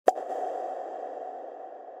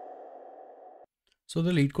So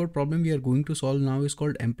the LeetCode problem we are going to solve now is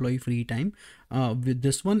called employee free time. With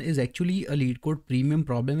this one is actually a LeetCode premium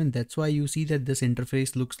problem, and that's why you see that this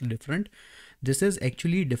interface looks different. This is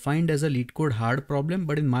actually defined as a LeetCode hard problem,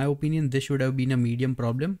 but in my opinion, this should have been a medium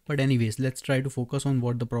problem. But anyways, let's try to focus on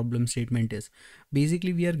what the problem statement is.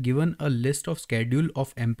 Basically, we are given a list of schedule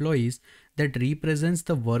of employees that represents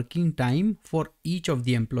the working time for each of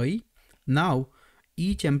the employee. Now,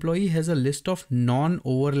 each employee has a list of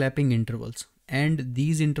non-overlapping intervals, and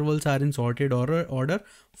these intervals are in sorted order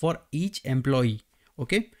for each employee.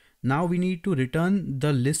 Okay, now we need to return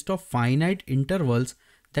the list of finite intervals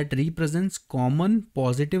that represents common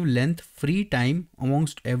positive length free time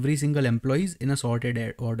amongst every single employees in a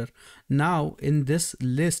sorted order. Now in this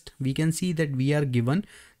list we can see that we are given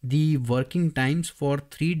the working times for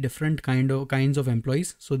three different kinds of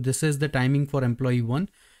employees. So this is the timing for employee 1,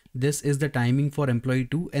 this is the timing for employee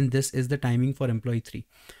 2, and this is the timing for employee 3.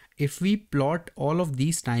 If we plot all of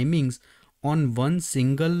these timings on one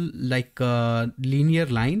single linear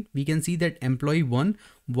line, we can see that employee 1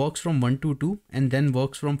 works from 1 to 2 and then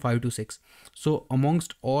works from 5 to 6. So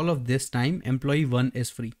amongst all of this time, employee 1 is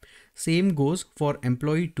free. Same goes for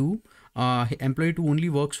employee 2. Employee 2 only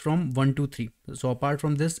works from 1 to 3. So apart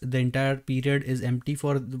from this, the entire period is empty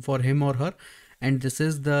for him or her. And this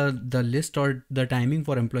is the list or the timing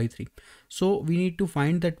for employee 3. So we need to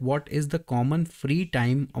find that what is the common free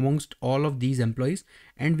time amongst all of these employees,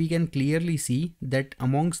 and we can clearly see that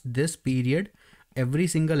amongst this period every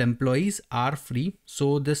single employees are free.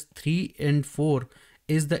 So this 3 and 4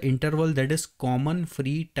 is the interval that is common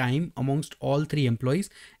free time amongst all three employees,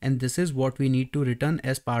 and this is what we need to return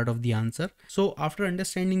as part of the answer. So after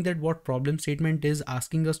understanding that what problem statement is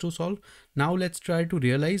asking us to solve, now let's try to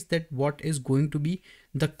realize that what is going to be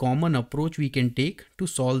the common approach we can take to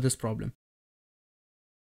solve this problem.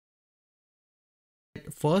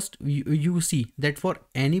 First, you see that for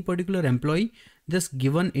any particular employee, this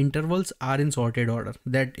given intervals are in sorted order.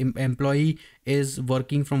 That employee is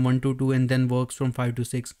working from 1 to 2 and then works from 5 to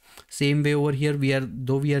 6. Same way over here, we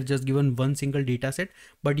are just given one single data set,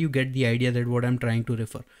 but you get the idea that what I'm trying to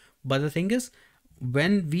refer. But the thing is,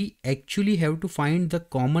 when we actually have to find the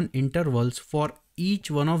common intervals for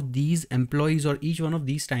each one of these employees or each one of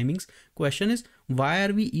these timings, question is, why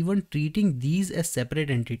are we even treating these as separate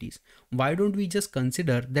entities? Why don't we just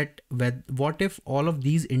consider that what if all of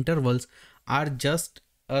these intervals are just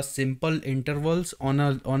a simple intervals on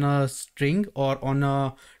a string or on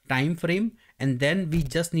a time frame, and then we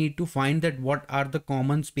just need to find that what are the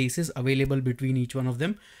common spaces available between each one of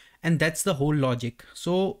them. And that's the whole logic.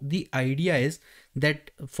 So the idea is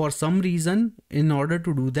that for some reason, in order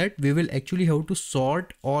to do that, we will actually have to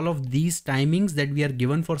sort all of these timings that we are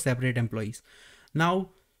given for separate employees. Now,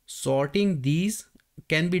 sorting these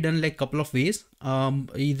can be done like couple of ways.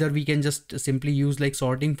 Either we can just simply use like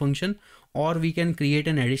sorting function, or we can create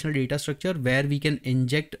an additional data structure where we can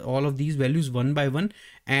inject all of these values one by one,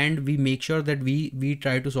 and we make sure that we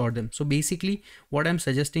try to sort them. So basically what I'm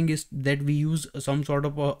suggesting is that we use some sort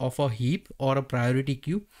of a heap or a priority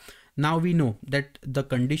queue. Now we know that the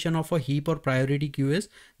condition of a heap or priority queue is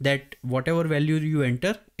that whatever value you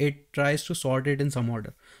enter, it tries to sort it in some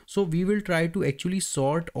order. So we will try to actually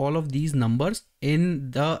sort all of these numbers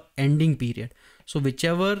in the ending period. So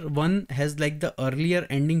whichever one has like the earlier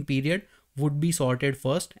ending period would be sorted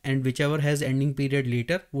first, and whichever has ending period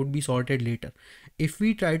later would be sorted later. If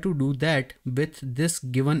we try to do that with this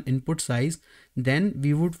given input size, then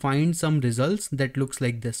we would find some results that looks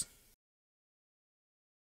like this.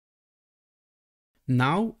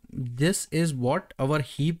 Now this is what our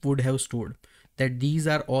heap would have stored, that these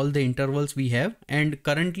are all the intervals we have, and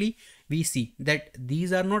currently we see that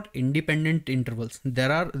these are not independent intervals.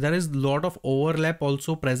 There is a lot of overlap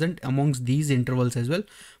also present amongst these intervals as well,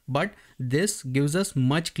 but this gives us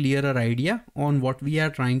much clearer idea on what we are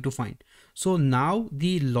trying to find. So now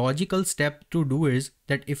the logical step to do is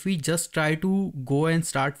that if we just try to go and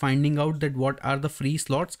start finding out that what are the free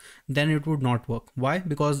slots, then it would not work. Why?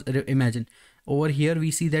 Because imagine over here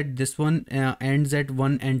we see that this one ends at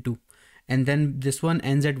 1 and 2, and then this one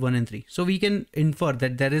ends at 1 and 3. So we can infer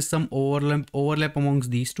that there is some overlap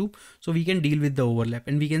amongst these two. So we can deal with the overlap,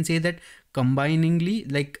 and we can say that combiningly,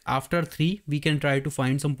 like after 3, we can try to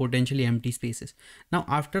find some potentially empty spaces. Now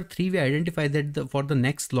after 3, we identify that for the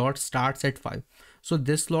next slot starts at 5. So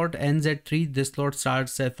this slot ends at 3, this slot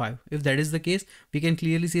starts at 5. If that is the case, we can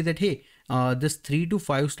clearly see that, hey, this 3 to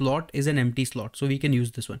 5 slot is an empty slot, so we can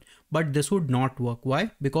use this one. But this would not work.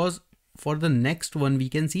 Why? Because for the next one, we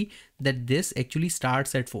can see that this actually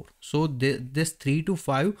starts at 4. So this 3 to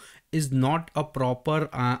 5 is not a proper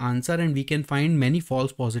answer, and we can find many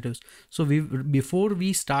false positives. So before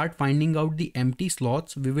we start finding out the empty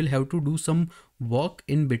slots, we will have to do some work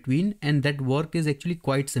in between, and that work is actually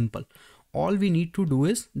quite simple. All we need to do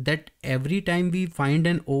is that every time we find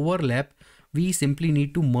an overlap, we simply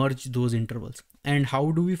need to merge those intervals. And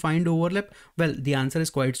how do we find overlap? Well, the answer is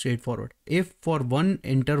quite straightforward. If for one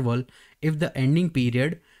interval, if the ending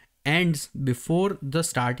period ends before the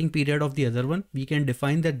starting period of the other one, we can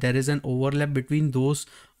define that there is an overlap between those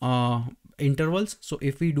intervals. So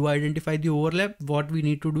if we do identify the overlap, what we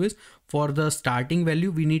need to do is, for the starting value,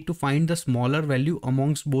 we need to find the smaller value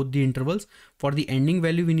amongst both the intervals. For the ending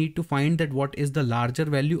value, we need to find that what is the larger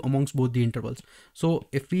value amongst both the intervals. So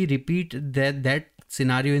if we repeat that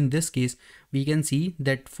scenario in this case, we can see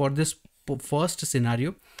that for this first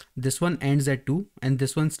scenario, this one ends at 2 and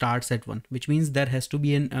this one starts at 1, which means there has to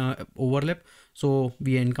be an overlap. So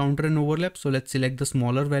we encounter an overlap. So let's select the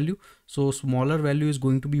smaller value. So smaller value is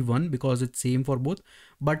going to be 1 because it's same for both,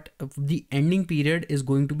 but the ending period is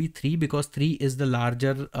going to be 3 because 3 is the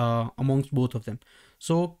larger amongst both of them.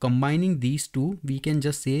 So combining these two, we can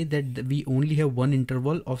just say that we only have one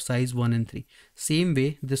interval of size 1 and 3. Same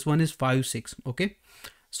way, this one is 5, 6. Okay.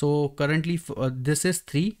 So currently this is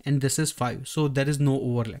 3 and this is 5. So there is no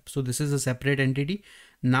overlap. So this is a separate entity.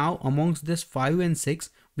 Now amongst this 5 and 6,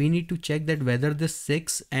 we need to check that whether this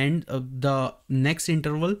 6 and the next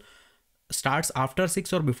interval starts after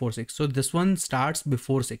 6 or before 6. So this one starts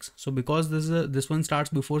before 6. So because this one starts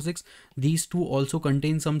before 6, these two also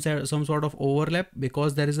contain some sort of overlap.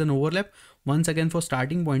 Because there is an overlap, once again for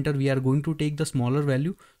starting pointer, we are going to take the smaller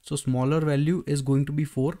value. So smaller value is going to be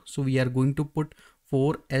 4. So we are going to put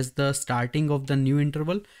 4 as the starting of the new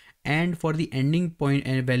interval, and for the ending point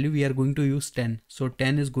value, we are going to use 10. So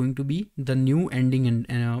 10 is going to be the new ending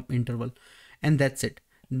interval, and that's it.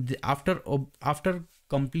 After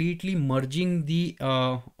completely merging the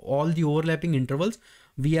all the overlapping intervals,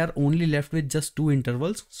 we are only left with just 2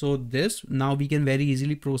 intervals. So this, now we can very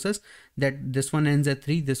easily process that this one ends at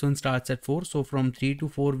 3, this one starts at 4. So from 3 to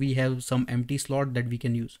 4, we have some empty slot that we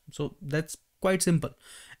can use. So that's quite simple,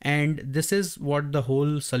 and this is what the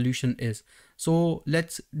whole solution is. So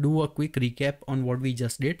let's do a quick recap on what we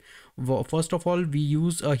just did. First of all, we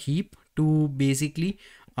use a heap to basically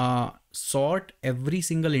sort every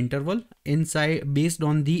single interval inside based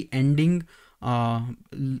on the ending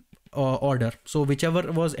order. So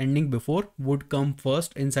whichever was ending before would come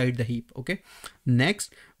first inside the heap. Okay.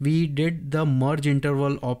 Next, we did the merge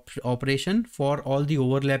interval operation for all the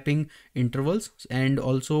overlapping intervals, and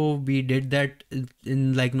also we did that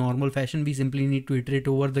in like normal fashion. We simply need to iterate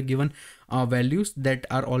over the given values that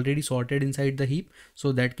are already sorted inside the heap,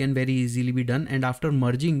 so that can very easily be done. And after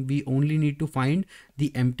merging, we only need to find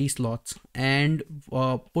the empty slots and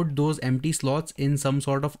put those empty slots in some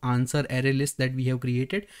sort of answer array list that we have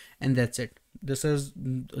created, and that's it. This is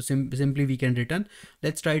simply we can return.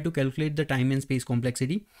 Let's try to calculate the time and space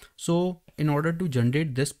complexity. So in order to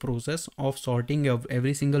generate this process of sorting of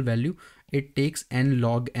every single value, it takes n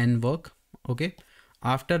log n work. Okay.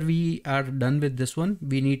 After we are done with this one,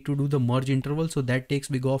 we need to do the merge interval. So that takes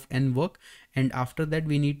big O of n work. And after that,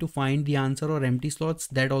 we need to find the answer or empty slots.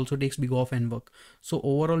 That also takes big O of n work. So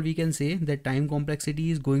overall, we can say that time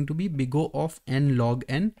complexity is going to be big O of n log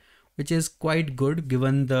n, which is quite good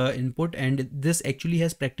given the input, and this actually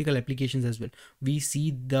has practical applications as well. We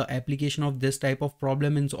see the application of this type of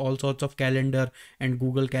problem in all sorts of calendar and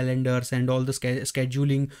Google calendars and all the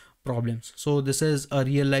scheduling problems. So this is a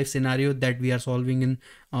real life scenario that we are solving in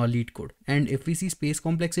LeetCode. And if we see space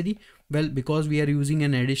complexity, well, because we are using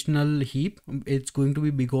an additional heap, it's going to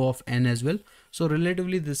be big O of n as well. So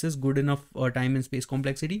relatively, this is good enough time and space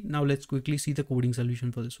complexity. Now let's quickly see the coding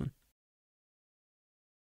solution for this one.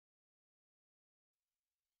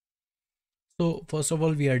 So first of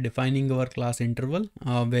all, we are defining our class interval,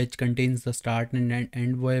 which contains the start and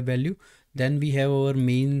end value. Then we have our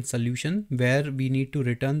main solution where we need to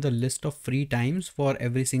return the list of free times for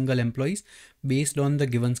every single employees based on the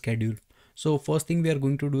given schedule. So first thing we are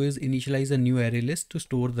going to do is initialize a new array list to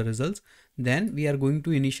store the results. Then we are going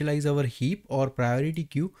to initialize our heap or priority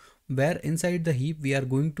queue, where inside the heap we are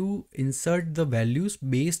going to insert the values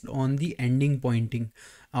based on the ending pointing.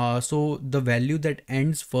 So the value that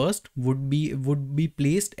ends first would be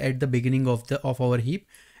placed at the beginning of our heap,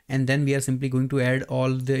 and then we are simply going to add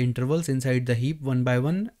all the intervals inside the heap one by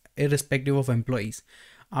one, irrespective of employees.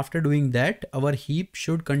 After doing that, our heap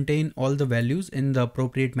should contain all the values in the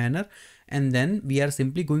appropriate manner. And then we are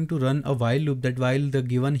simply going to run a while loop, that while the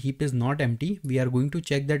given heap is not empty, we are going to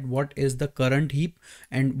check that what is the current heap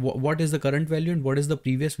and what is the current value and what is the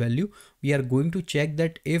previous value. We are going to check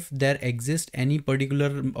that if there exists any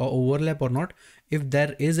particular overlap or not. If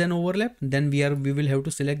there is an overlap, then we will have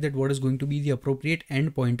to select that what is going to be the appropriate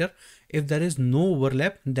end pointer. If there is no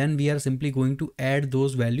overlap, then we are simply going to add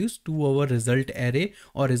those values to our result array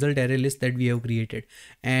or result array list that we have created.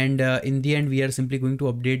 And in the end, we are simply going to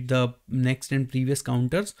update the next and previous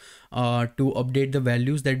counters to update the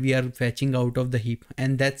values that we are fetching out of the heap.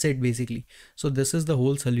 And that's it basically. So this is the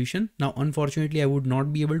whole solution. Now, unfortunately, I would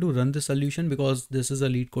not be able to run the solution because this is a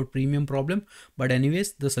LeetCode premium problem. But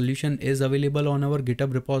anyways, the solution is available on our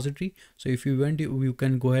GitHub repository. So if you want, you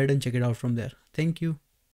can go ahead and check it out from there. Thank you.